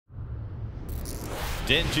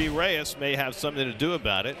Stingy Reyes may have something to do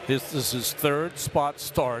about it. This is his third spot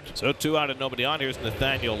start. So 2 out and nobody on. Here's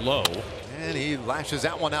Nathaniel Lowe. And he lashes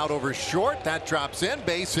that one out over short. That drops in,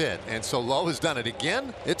 base hit. And so Lowe has done it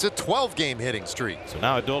again. It's a 12-game hitting streak. So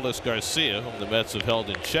now Adolis Garcia, whom the Mets have held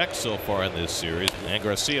in check so far in this series. And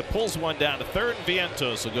Garcia pulls one down to third, and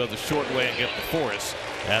Vientos will go the short way and get the force.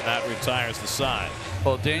 And that retires the side.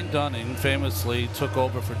 Well, Dane Dunning famously took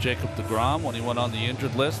over for Jacob deGrom when he went on the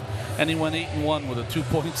injured list, and he went 8-1 with a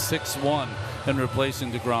 2.61 in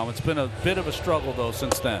replacing deGrom. It's been a bit of a struggle, though,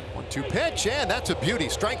 since then. 1-2 pitch, and that's a beauty.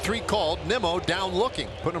 Strike 3 called. Nimmo down looking,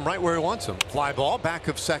 putting him right where he wants him. Fly ball back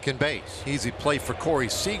of second base. Easy play for Corey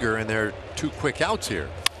Seager, and there are 2 quick outs here.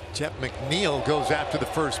 Jeff McNeil goes after the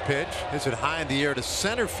first pitch. Hits it high in the air to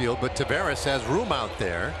center field, but Taveras has room out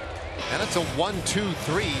there. And it's a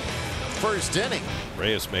 1-2-3 first inning.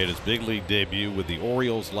 Reyes made his big league debut with the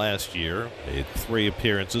Orioles last year. Made 3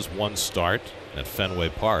 appearances, 1 start at Fenway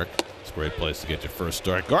Park. It's a great place to get your first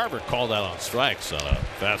start. Garver called out on strikes on a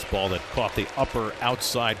fastball that caught the upper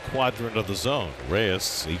outside quadrant of the zone.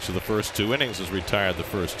 Reyes, each of the first 2 innings, has retired the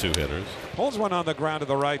first 2 hitters. Pulls one on the ground to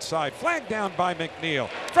the right side. Flagged down by McNeil.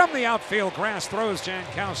 From the outfield grass, throws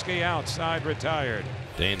Jankowski outside, retired.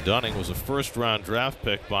 Dane Dunning was a first-round draft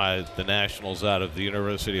pick by the Nationals out of the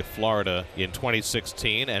University of Florida in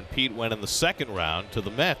 2016, and Pete went in the second round to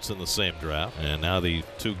the Mets in the same draft. And now the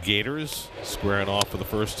 2 Gators squaring off for the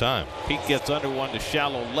first time. Pete gets under one to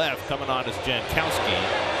shallow left. Coming on is Jankowski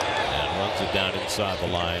and runs it down inside the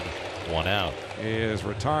line. 1 out. He is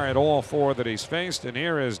retired all 4 that he's faced, and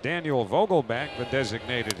here is Daniel Vogelbach, the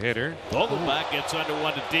designated hitter. Vogelbach gets under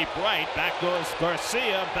one to deep right. Back goes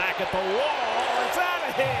Garcia, back at the wall. It's out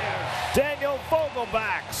of here. Daniel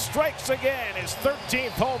Vogelbach strikes again, his 13th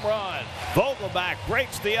home run. Vogelbach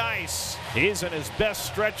breaks the ice. He's in his best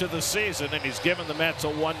stretch of the season, and he's given the Mets a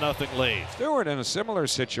 1-0 lead. Stewart in a similar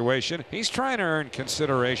situation. He's trying to earn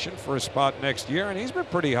consideration for a spot next year, and he's been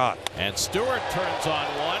pretty hot. And Stewart turns on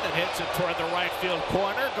one and hits it toward the right field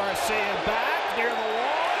corner. Garcia back near the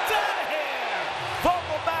wall. It's out of here.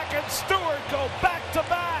 Vogelbach and Stewart go back to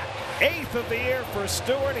back. 8th of the year for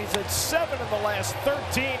Stewart. He's at 7 in the last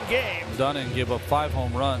 13 games. Dunning gave up 5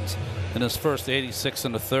 home runs in his first 86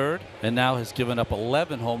 1/3, and now has given up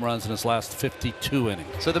 11 home runs in his last 52 innings.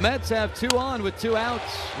 So the Mets have 2 on with 2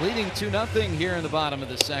 outs, leading 2-0 here in the bottom of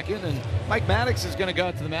the second. And Mike Maddox is going to go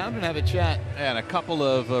out to the mound and have a chat. And a couple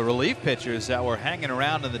of relief pitchers that were hanging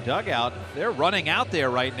around in the dugout. They're running out there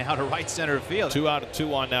right now to right center field. 2 out and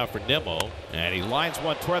 2 on now for Nimmo. And he lines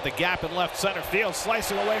one toward the gap in left center field,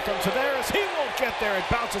 slicing away from Taveras. He won't get there. It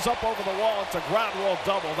bounces up over the wall. It's a ground rule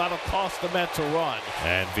double. That'll cost the Mets a run.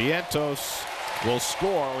 And Vientos will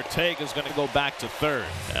score. Ortega's going to go back to third.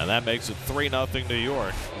 And that makes it 3-0 New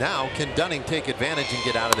York. Now can Dunning take advantage and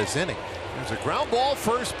get out of this inning? There's a ground ball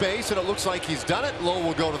first base, and it looks like he's done it. Lowe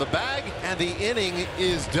will go to the bag, and the inning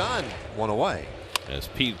is done. 1 away. As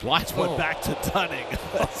Pete lines one back to Dunning.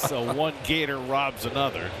 So 1 Gator robs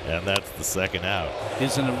another, and that's the 2nd out.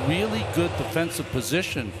 He's in a really good defensive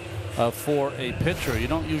position for a pitcher. You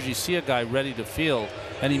don't usually see a guy ready to field,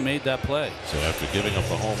 and he made that play. So after giving up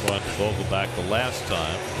a home run to Vogelbach the last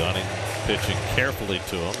time, Dunning pitching carefully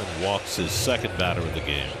to him and walks his 2nd batter of the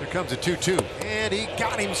game. Here comes a 2-2, and he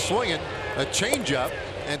got him swinging. A changeup,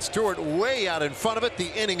 and Stewart way out in front of it. The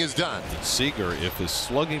inning is done. And Seager, if his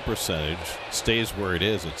slugging percentage stays where it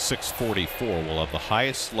is at .644, will have the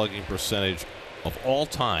highest slugging percentage of all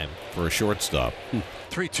time for a shortstop.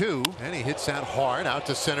 3-2, and he hits that hard out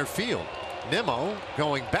to center field. Nimmo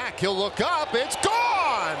going back. He'll look up. It's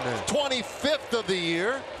gone. 25th of the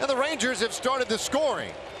year, and the Rangers have started the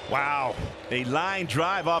scoring. Wow, a line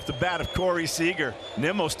drive off the bat of Corey Seager.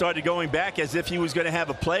 Nimmo started going back as if he was going to have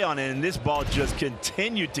a play on it, and this ball just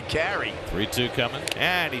continued to carry. 3-2 coming,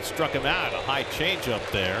 and he struck him out. A high changeup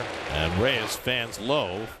there, and Reyes fans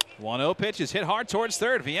low. 1-0 pitch is hit hard towards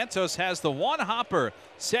third. Vientos has the 1-hopper,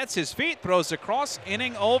 sets his feet, throws across,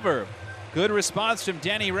 inning over. Good response from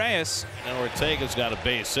Denny Reyes. And Ortega's got a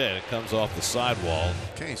base hit. It comes off the sidewall.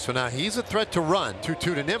 Okay, so now he's a threat to run. 2-2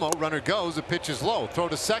 to Nimmo. Runner goes. The pitch is low. Throw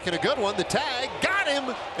to second. A good one. The tag. Got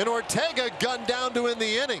him. And Ortega gunned down to win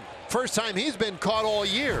the inning. First time he's been caught all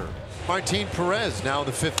year. Martin Perez now in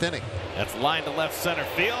the 5th inning. That's line to left center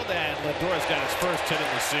field, and Lindor's got his first hit in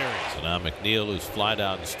the series. So now McNeil, who's fly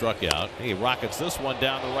down and struck out. He rockets this one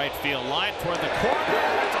down the right field line toward the corner.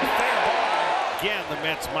 That's a fair ball. Again, the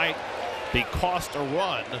Mets might be cost a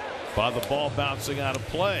run by the ball bouncing out of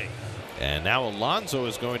play. And now Alonso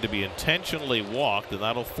is going to be intentionally walked, and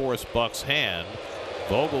that'll force Buck's hand.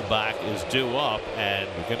 Vogelbach is due up, and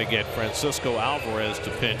we're going to get Francisco Alvarez to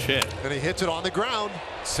pinch hit. And he hits it on the ground.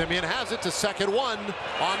 Simeon has it to second one.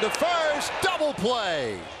 On to first. Double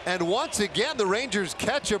play. And once again, the Rangers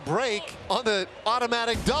catch a break on the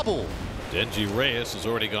automatic double. Denji Reyes has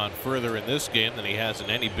already gone further in this game than he has in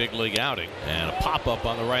any big league outing. And a pop-up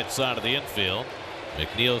on the right side of the infield.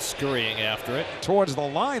 McNeil scurrying after it. Towards the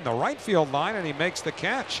line, the right field line, and he makes the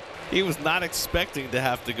catch. He was not expecting to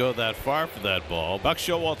have to go that far for that ball. Buck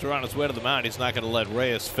Showalter on his way to the mound. He's not going to let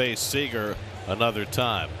Reyes face Seager another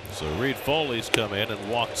time. So Reed Foley's come in and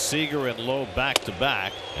walked Seager and Lowe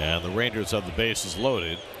back-to-back. And the Rangers have the bases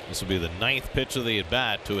loaded. This will be the 9th pitch of the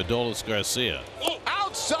at-bat to Adolis Garcia.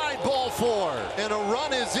 Outside ball 4. And a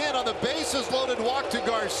run is in on the bases loaded walk to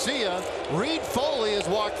Garcia. Reed Foley has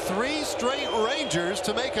walked 3 straight Rangers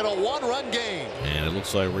to make it a 1-run game. And it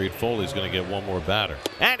looks like Reed Foley's going to get one more batter.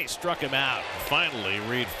 And he struck him out. Finally,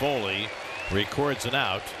 Reed Foley records an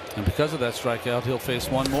out. And because of that strikeout, he'll face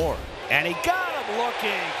one more. And he got him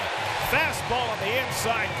looking. Fastball on the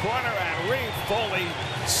inside corner, and Reed Foley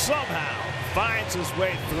somehow finds his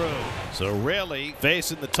way through. So Raley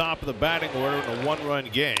facing the top of the batting order in a 1-run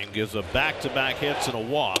game gives a back-to-back hits and a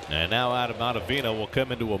walk. And now Adam Ottavino will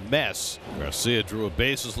come into a mess. Garcia drew a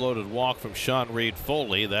bases-loaded walk from Sean Reed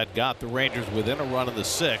Foley. That got the Rangers within a run in the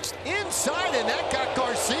 6th. Inside, and that got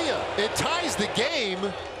Garcia. It ties the game.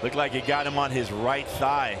 Looked like it got him on his right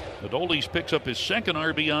thigh. Adolis picks up his 2nd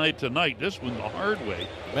RBI tonight. This one the hard way.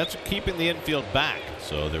 The Mets are keeping the infield back,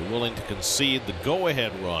 so they're willing to concede the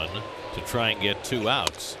go-ahead run to try and get 2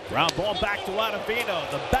 outs. Ground ball back to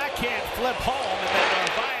Ottavino. The backhand flip home, and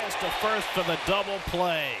then Narvaez to first for the double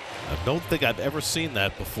play. I don't think I've ever seen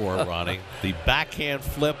that before, Ronnie. The backhand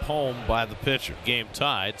flip home by the pitcher. Game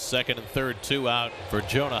tied. 2nd and 3rd, 2 out for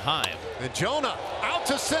Jonah Heim. And Jonah out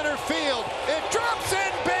to center field. It drops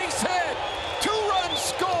in, base hit. 2-run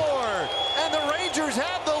score. And the Rangers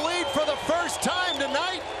have the lead for the first time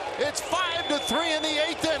tonight. It's 5-3 in the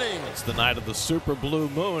 8th inning. It's the night of the super blue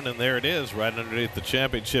moon, and there it is right underneath the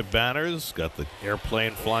championship banners. Got the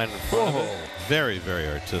airplane flying in front of it. Very, very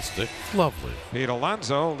artistic. Lovely. Pete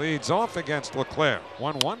Alonso leads off against Leclerc.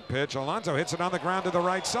 1-1 pitch. Alonso hits it on the ground to the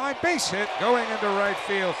right side. Base hit going into right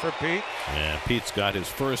field for Pete. And Pete's got his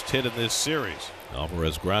first hit in this series.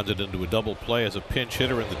 Alvarez grounded into a double play as a pinch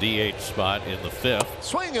hitter in the DH spot in the 5th.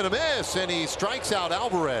 Swing and a miss, and he strikes out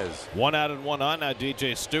Alvarez. 1 out and 1 on now.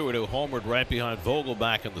 DJ Stewart, who homered right behind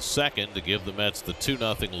Vogelbach in the 2nd to give the Mets the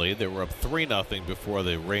 2-0 lead. They were up 3-0 before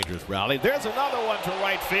the Rangers rallied. There's another one to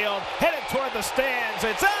right field. Headed toward the stands.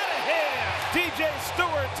 It's out of here. DJ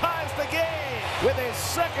Stewart ties the game with his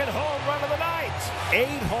 2nd home run of the night. 8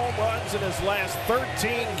 home runs in his last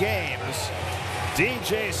 13 games.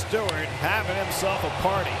 DJ Stewart having himself a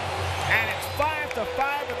party. And it's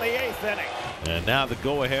 5-5 in the 8th inning. And now the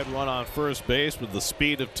go-ahead run on first base with the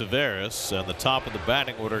speed of Taveras, and the top of the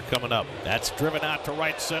batting order coming up. That's driven out to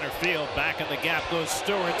right center field. Back in the gap goes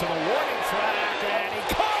Stewart to the warning track, and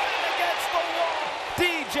he caught it against the wall.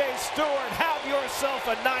 DJ Stewart, have yourself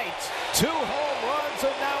a night. 2 home runs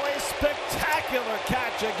and now a spectacular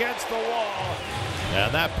catch against the wall.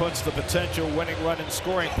 And that puts the potential winning run in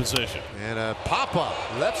scoring position. And a pop-up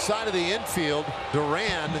left side of the infield.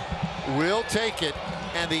 Duran will take it,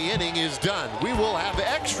 and the inning is done. We will have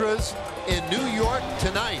extras in New York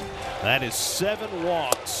tonight. That is 7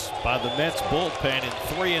 walks by the Mets bullpen in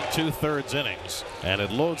 3 2/3 innings. And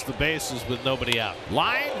it loads the bases with nobody out.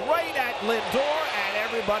 Line right at Lindor, and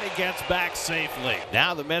everybody gets back safely.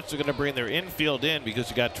 Now the Mets are going to bring their infield in because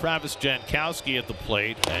you got Travis Jankowski at the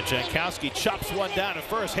plate. And Jankowski chops one down at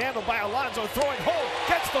first, handled by Alonso, throwing home,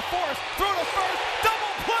 gets the force, through to first,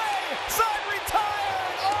 double play, side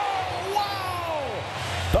retired. Oh, wow!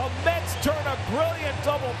 The Mets turn a brilliant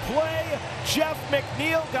double play. Jeff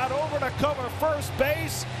McNeil got over to cover first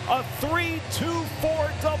base. A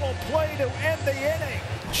 3-2-4 double play to end the inning.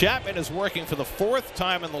 Chapman is working for the 4th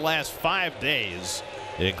time in the last 5 days,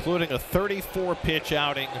 including a 34-pitch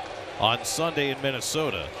outing on Sunday in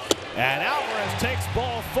Minnesota. And Alvarez takes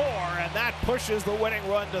ball 4, and that pushes the winning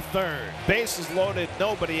run to 3rd. Bases loaded,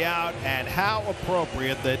 nobody out, and how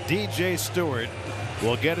appropriate that DJ Stewart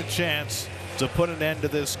will get a chance to put an end to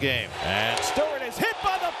this game. And Stewart is hit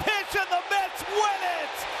by the pitch, and the Mets win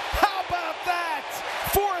it! How about that?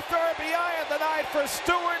 4th RBI of the night for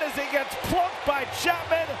Stewart as he gets plunked by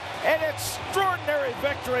Chapman. An extraordinary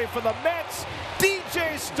victory for the Mets.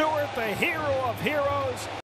 DJ Stewart, the hero of heroes.